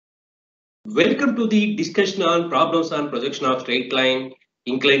Welcome to the discussion on problems on projection of straight line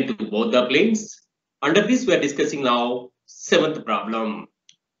inclined to both the planes. Under this, we are discussing now seventh problem.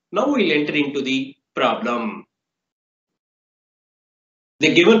 Now we'll enter into the problem.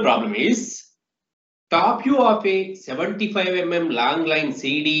 The given problem is top view of a 75 mm long line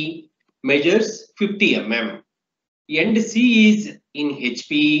CD measures 50 mm. End C is in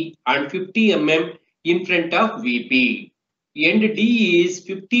HP and 50 mm in front of VP. End D is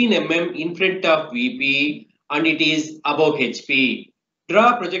 15 mm in front of VP and it is above HP.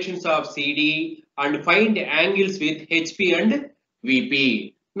 Draw projections of CD and find angles with HP and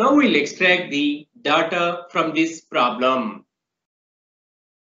VP. Now we'll extract the data from this problem.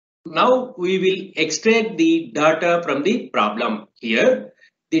 Now we will extract the data from the problem. Here,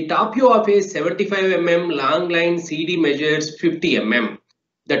 the top view of a 75 mm long line CD measures 50 mm.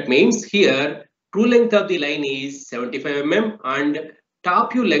 That means here, true length of the line is 75 mm and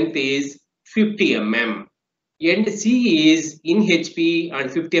top view length is 50 mm. End C is in HP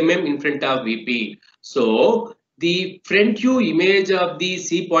and 50 mm in front of VP. So, the front view image of the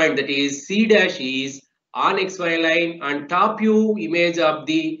C point, that is C dash, is on XY line and top view image of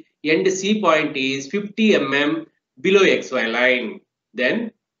the end C point is 50 mm below XY line.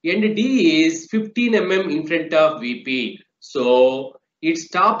 Then end D is 15 mm in front of VP. So its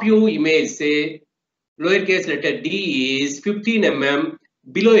top view image, say lowercase letter d, is 15 mm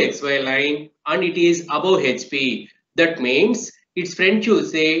below XY line and it is above HP. That means its front view,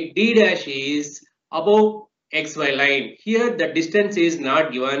 say D dash, is above XY line. Here the distance is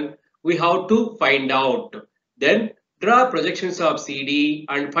not given. We have to find out. Then draw projections of CD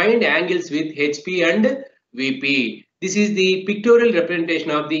and find angles with HP and VP. This is the pictorial representation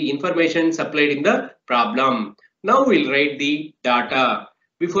of the information supplied in the problem. Now we'll write the data.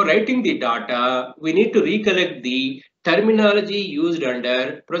 Before writing the data, we need to recollect the terminology used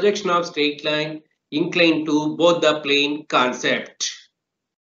under projection of straight line inclined to both the plane concept.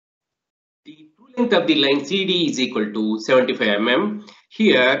 The true length of the line CD is equal to 75 mm.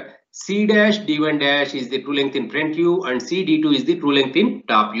 Here C dash D1 dash is the true length in front view and CD2 is the true length in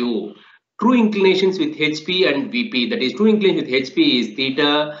top view. True inclinations with HP and VP, that is true inclination with HP is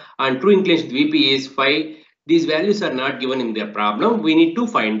theta and true inclination with VP is phi. These values are not given in the problem. We need to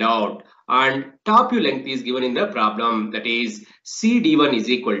find out. And top view length is given in the problem, that is CD1 is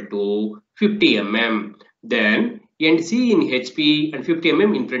equal to 50 mm. Then end C in HP and 50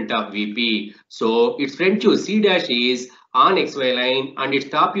 mm in front of VP. So its front view C dash is on XY line and its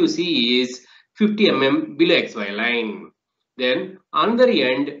top view C is 50 mm below XY line. Then on the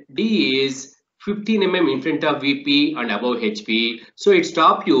end D is 15 mm in front of VP and above HP. So its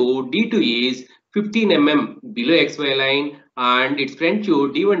top view D2 is 15 mm below XY line and its front view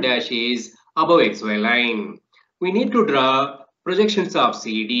D1 dash is above XY line. We need to draw projections of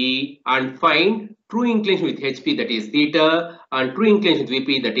CD and find true inclination with HP, that is theta, and true inclination with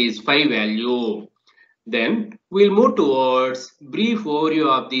VP, that is phi value. Then we'll move towards brief overview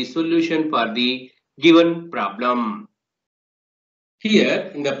of the solution for the given problem. Here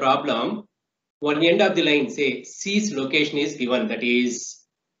in the problem, one end of the line, say C's location is given, that is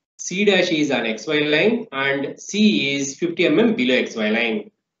C dash is on XY line and C is 50 mm below XY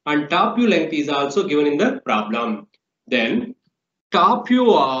line, and top view length is also given in the problem. Then top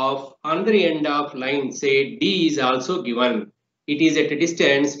view of other end of line, say D, is also given. It is at a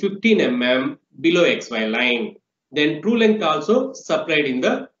distance 15 mm below XY line. Then true length also supplied in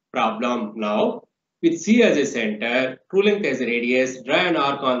the problem. Now with C as a center, true length as a radius, draw an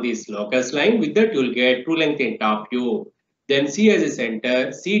arc on this locus line. With that you will get true length in top view. Then C as a center,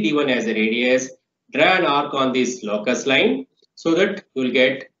 CD1 as a radius, draw an arc on this locus line so that you will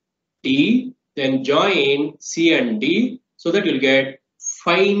get D. Then join C and D so that you will get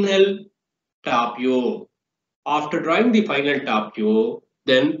final top view. After drawing the final top view,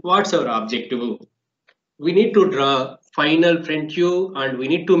 then what's our objective? We need to draw final front view and we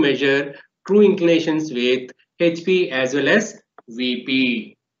need to measure true inclinations with HP as well as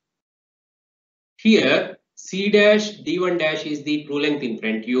VP. Here C dash D1 dash is the true length in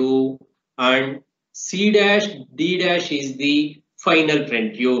front view and C dash D dash is the final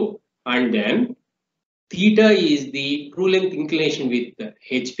front view, and then theta is the true length inclination with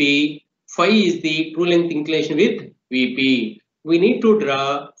HP, phi is the true length inclination with VP. We need to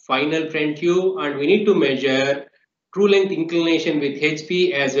draw final front view and we need to measure true length inclination with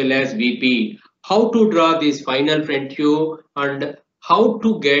HP as well as VP. How to draw this final front view and how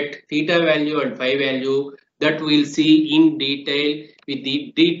to get theta value and phi value, that we'll see in detail with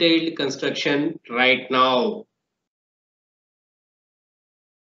the detailed construction right now.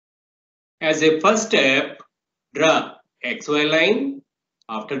 As a first step, draw XY line.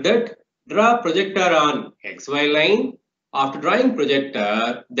 After that, Draw projector on XY line. After drawing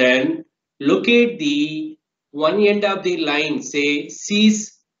projector, then locate the one end of the line, say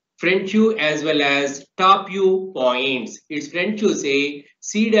C's front view as well as top view points. Its front view say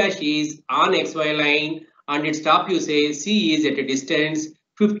C dash is on XY line and its top view say C is at a distance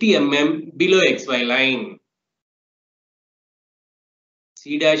 50 mm below XY line.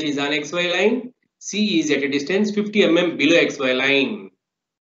 C dash is on XY line. C is at a distance 50 mm below XY line.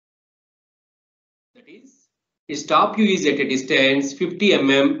 That is, its top view is at a distance 50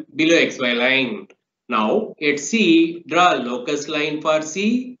 mm below XY line. Now at C, draw a locus line for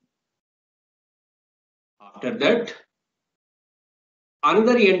C. After that,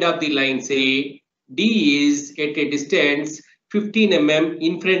 another end of the line say D is at a distance 15 mm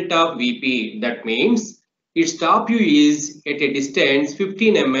in front of VP. That means its top view is at a distance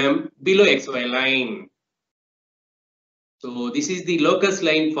 15 mm below XY line. So this is the locus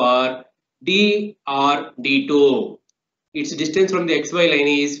line for D or D2. Its distance from the XY line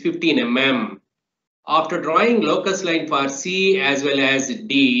is 15 mm. After drawing locus line for C as well as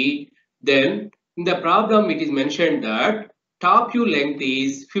D, then in the problem it is mentioned that top view length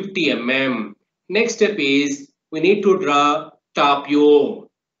is 50 mm. Next step is we need to draw top view.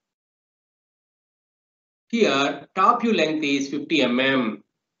 Here top view length is 50 mm.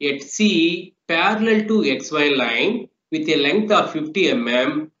 At C parallel to XY line with a length of 50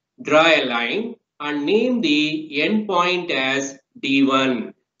 mm, draw a line and name the end point as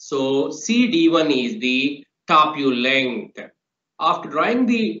D1. So CD1 is the top view length. After drawing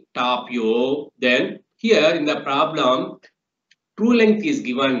the top view, then here in the problem, true length is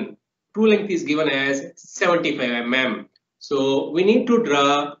given. True length is given as 75 mm. So we need to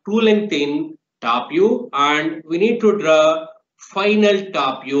draw true length in top view and we need to draw final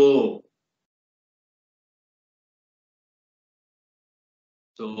top view.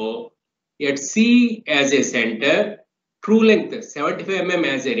 So at C as a center, true length 75 mm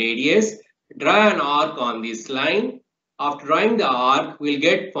as a radius, draw an arc on this line. After drawing the arc, we'll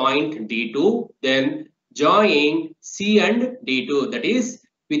get point D2, then join C and D2. That is,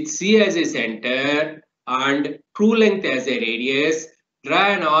 with C as a center and true length as a radius,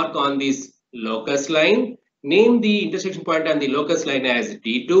 draw an arc on this locus line. Name the intersection point on the locus line as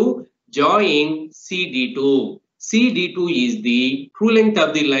D2, join CD2. CD2 is the true length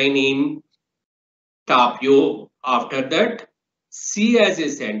of the line in top view. After that, C as a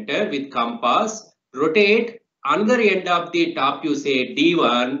center with compass, rotate another end of the top view, say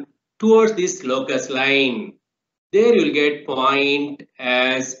D1, towards this locus line. There you will get point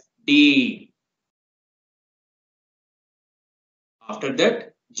as D. After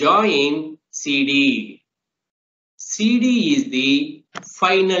that, join CD. CD is the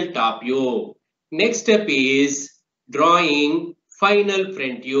final top view. Next step is drawing final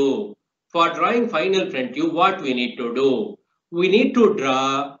front view. For drawing final front view, what we need to do? We need to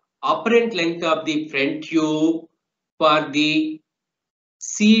draw apparent length of the front view for the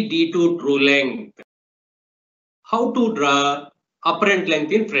CD2 true length. How to draw apparent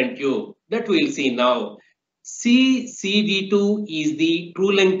length in front view? That we will see now. CD2 is the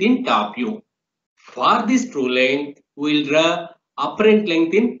true length in top view. For this true length, we will draw apparent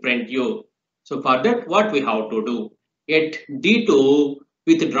length in front view. So for that, what we have to do? At D2,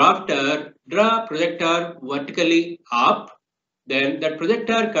 with drafter, draw projector vertically up. Then that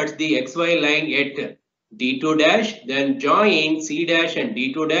projector cuts the XY line at D2 dash. Then join C dash and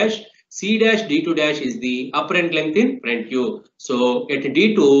D2 dash. C dash D2 dash is the apparent length in front view. So at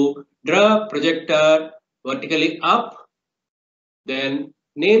D2, draw projector vertically up. Then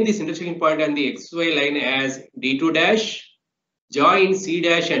name this intersection point on the XY line as D2 dash. Join C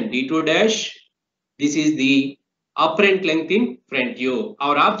dash and D2 dash. This is the apparent length in front view.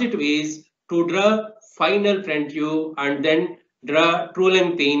 Our objective is to draw final front view and then draw true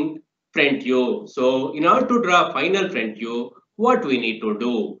length in front view. So in order to draw final front view, what we need to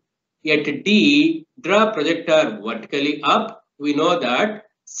do? At D, draw projector vertically up. We know that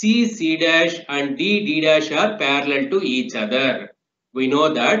C dash and D dash are parallel to each other. We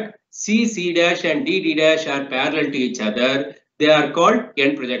know that C dash and D dash are parallel to each other. They are called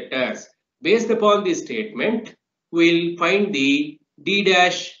end projectors. Based upon this statement, we'll find the D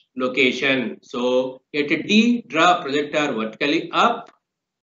dash location. So at D, draw projector vertically up.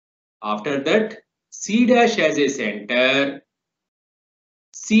 After that, C dash as a center,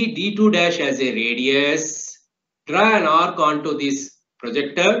 C D2 dash as a radius, draw an arc onto this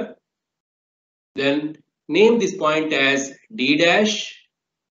projector. Then name this point as D dash.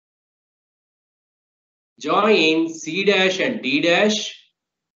 Join C dash and D dash.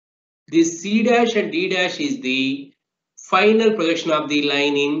 This C dash and D dash is the final projection of the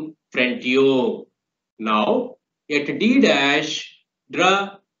line in front view. Now at D dash,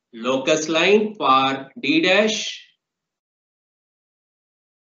 draw locus line for D dash.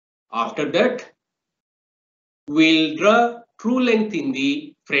 After that, we'll draw true length in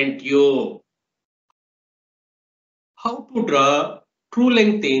the front view. How to draw true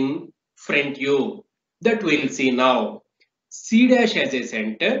length in front view? That we'll see now. C dash as a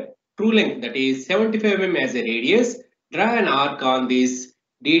center, true length that is 75 mm as a radius. Draw an arc on this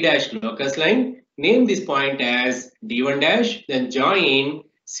D dash locus line. Name this point as D1 dash. Then join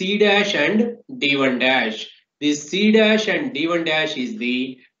C dash and D1 dash. This C dash and D1 dash is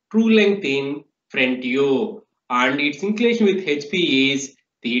the true length in front view, and its inclination with HP is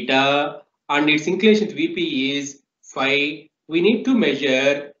theta, and its inclination with VP is phi. We need to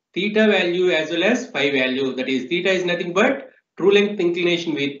measure theta value as well as phi value. That is, theta is nothing but true length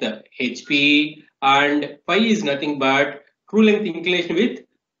inclination with HP, and phi is nothing but true length inclination with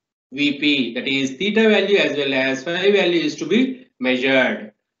VP. That is, theta value as well as phi value is to be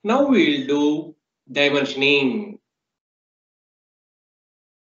measured. Now we will do dimensioning.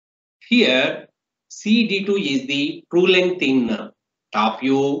 Here CD2 is the true length in top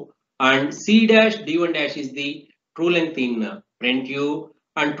view, and C dash D1 dash is the true length in front view,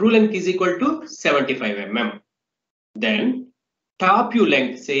 and true length is equal to 75 mm. Then top view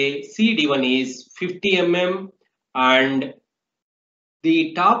length, say CD1 is 50 mm, and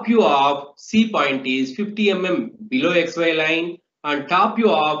the top view of C point is 50 mm below XY line, and top view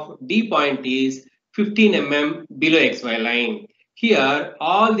of D point is 15 mm below XY line. Here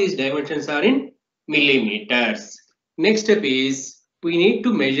all these dimensions are in millimeters. Next step is we need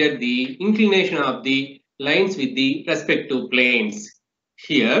to measure the inclination of the lines with the respective planes.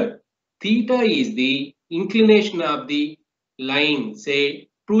 Here theta is the inclination of the line, say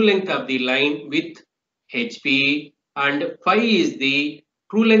true length of the line with HP, and phi is the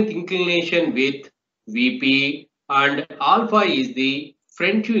true length inclination with VP, and alpha is the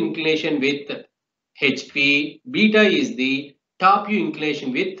front view inclination with HP, beta is the top view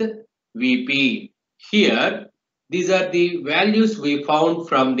inclination with VP. Here, these are the values we found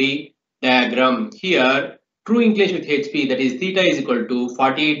from the diagram. Here, true inclination with HP, that is theta is equal to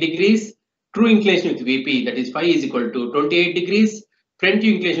 48 degrees. True inclination with VP, that is phi is equal to 28 degrees. Front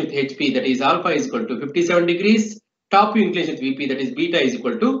view inclination with HP, that is alpha is equal to 57 degrees. Top view inclination with VP, that is beta is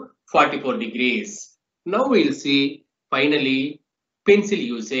equal to 44 degrees. Now we'll see finally pencil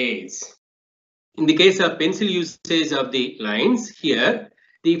usage. In the case of pencil usage of the lines, here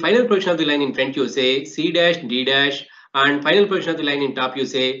the final projection of the line in front you say C dash D dash, and final projection of the line in top you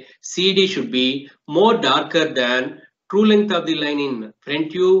say CD should be more darker than true length of the line in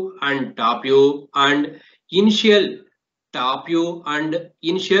front view and top view, and initial top view and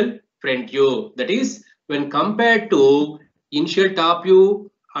initial front view. That is, when compared to initial top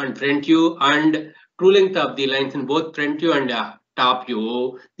view and front view and true length of the lines in both front view and top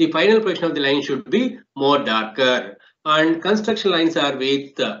view, the final projection of the line should be more darker, and construction lines are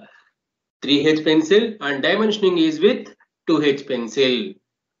with 3H pencil and dimensioning is with 2H pencil.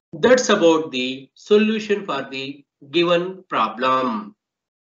 That's about the solution for the given problem.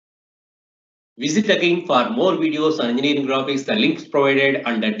 Visit again for more videos on engineering graphics. The links provided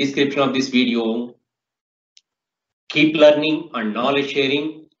under description of this video. Keep learning and knowledge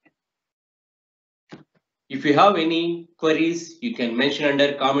sharing. If you have any queries, you can mention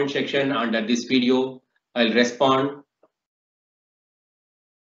under comment section under this video. I'll respond.